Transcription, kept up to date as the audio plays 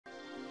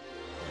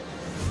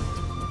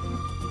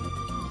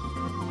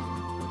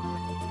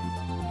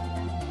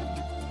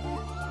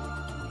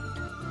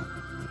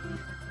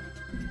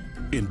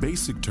In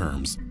basic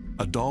terms,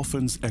 a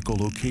dolphin's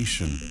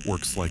echolocation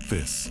works like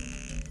this.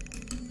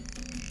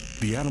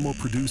 The animal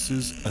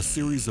produces a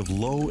series of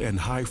low and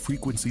high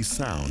frequency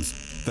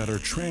sounds that are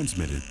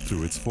transmitted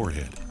through its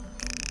forehead.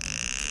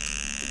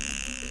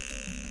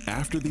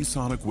 After these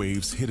sonic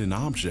waves hit an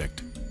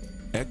object,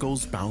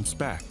 echoes bounce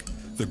back.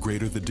 The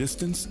greater the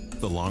distance,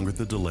 the longer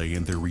the delay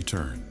in their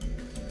return.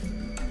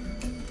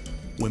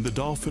 When the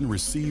dolphin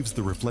receives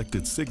the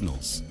reflected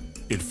signals,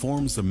 it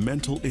forms a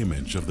mental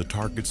image of the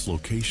target's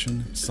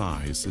location,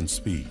 size, and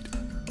speed.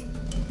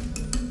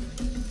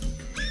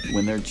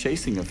 When they're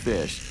chasing a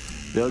fish,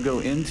 they'll go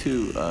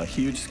into a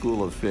huge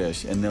school of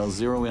fish and they'll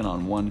zero in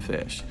on one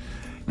fish.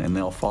 And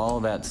they'll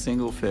follow that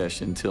single fish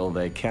until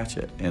they catch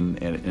it.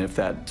 And if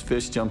that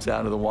fish jumps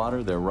out of the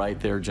water, they're right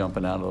there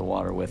jumping out of the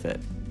water with it.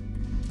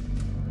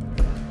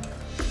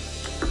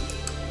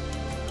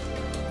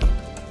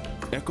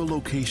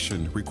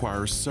 Echolocation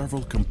requires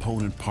several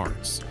component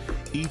parts,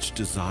 each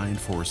designed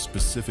for a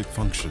specific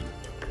function.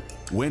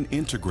 When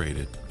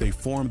integrated, they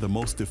form the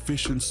most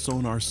efficient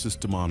sonar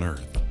system on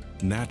Earth,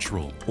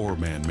 natural or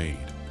man-made.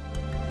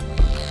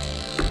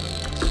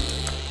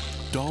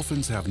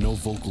 Dolphins have no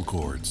vocal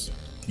cords,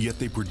 yet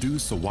they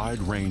produce a wide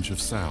range of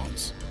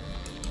sounds.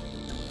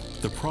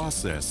 The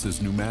process is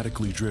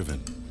pneumatically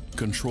driven,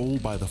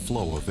 controlled by the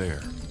flow of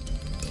air.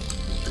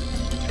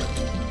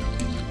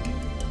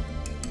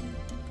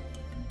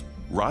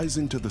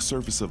 Rising to the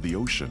surface of the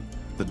ocean,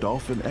 the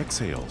dolphin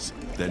exhales,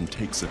 then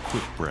takes a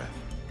quick breath.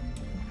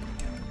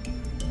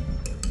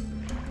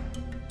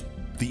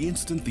 The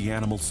instant the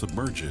animal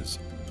submerges,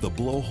 the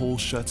blowhole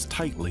shuts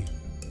tightly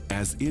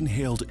as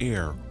inhaled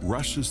air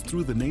rushes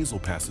through the nasal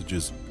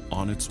passages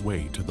on its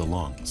way to the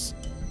lungs.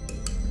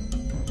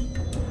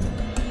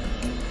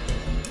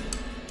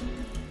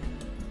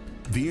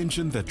 The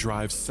engine that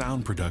drives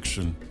sound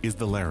production is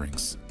the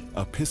larynx,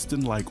 a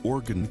piston-like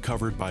organ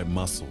covered by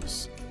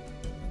muscles.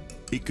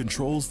 It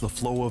controls the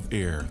flow of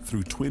air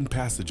through twin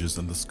passages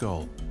in the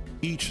skull,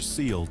 each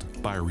sealed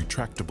by a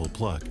retractable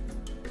plug.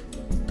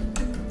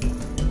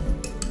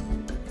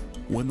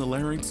 When the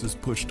larynx is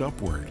pushed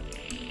upward,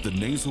 the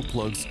nasal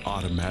plugs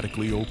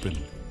automatically open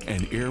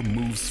and air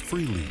moves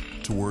freely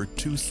toward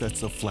two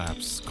sets of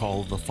flaps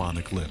called the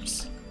phonic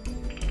lips.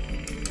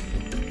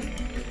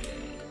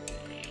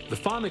 The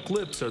phonic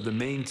lips are the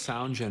main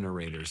sound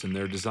generators, and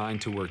they're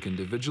designed to work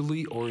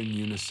individually or in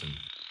unison.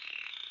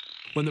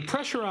 When the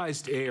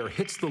pressurized air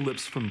hits the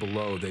lips from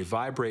below, they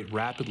vibrate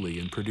rapidly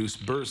and produce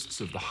bursts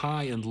of the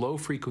high and low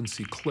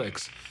frequency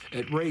clicks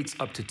at rates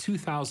up to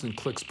 2,000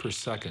 clicks per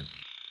second.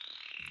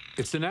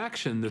 It's an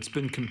action that's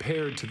been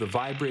compared to the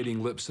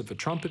vibrating lips of a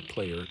trumpet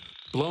player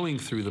blowing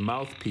through the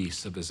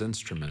mouthpiece of his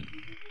instrument.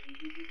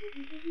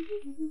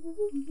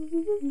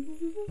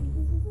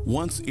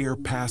 Once air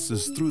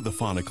passes through the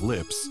phonic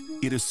lips,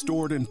 it is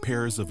stored in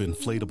pairs of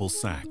inflatable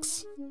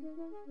sacs.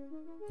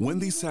 When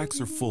these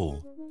sacs are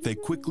full, they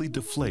quickly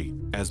deflate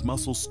as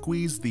muscles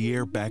squeeze the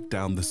air back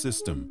down the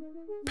system,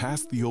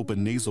 past the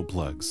open nasal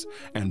plugs,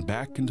 and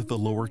back into the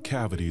lower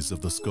cavities of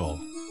the skull.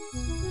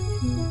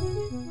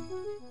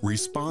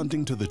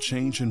 Responding to the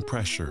change in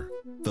pressure,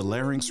 the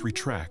larynx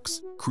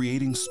retracts,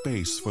 creating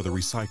space for the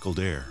recycled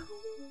air.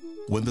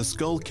 When the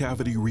skull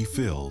cavity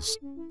refills,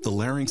 the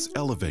larynx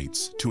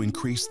elevates to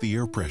increase the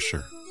air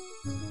pressure.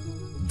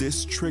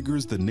 This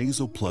triggers the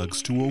nasal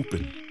plugs to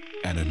open,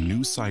 and a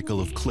new cycle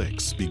of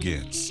clicks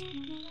begins.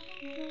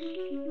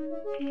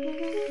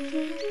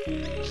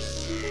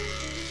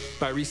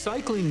 By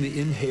recycling the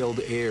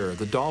inhaled air,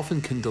 the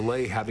dolphin can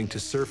delay having to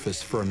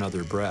surface for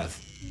another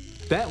breath.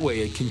 That way,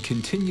 it can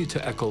continue to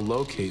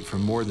echolocate for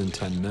more than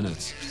 10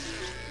 minutes.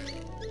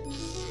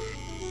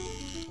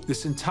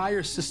 This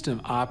entire system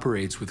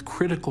operates with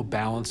critical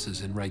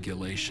balances and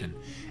regulation.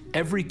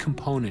 Every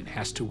component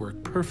has to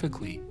work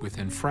perfectly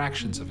within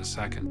fractions of a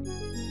second.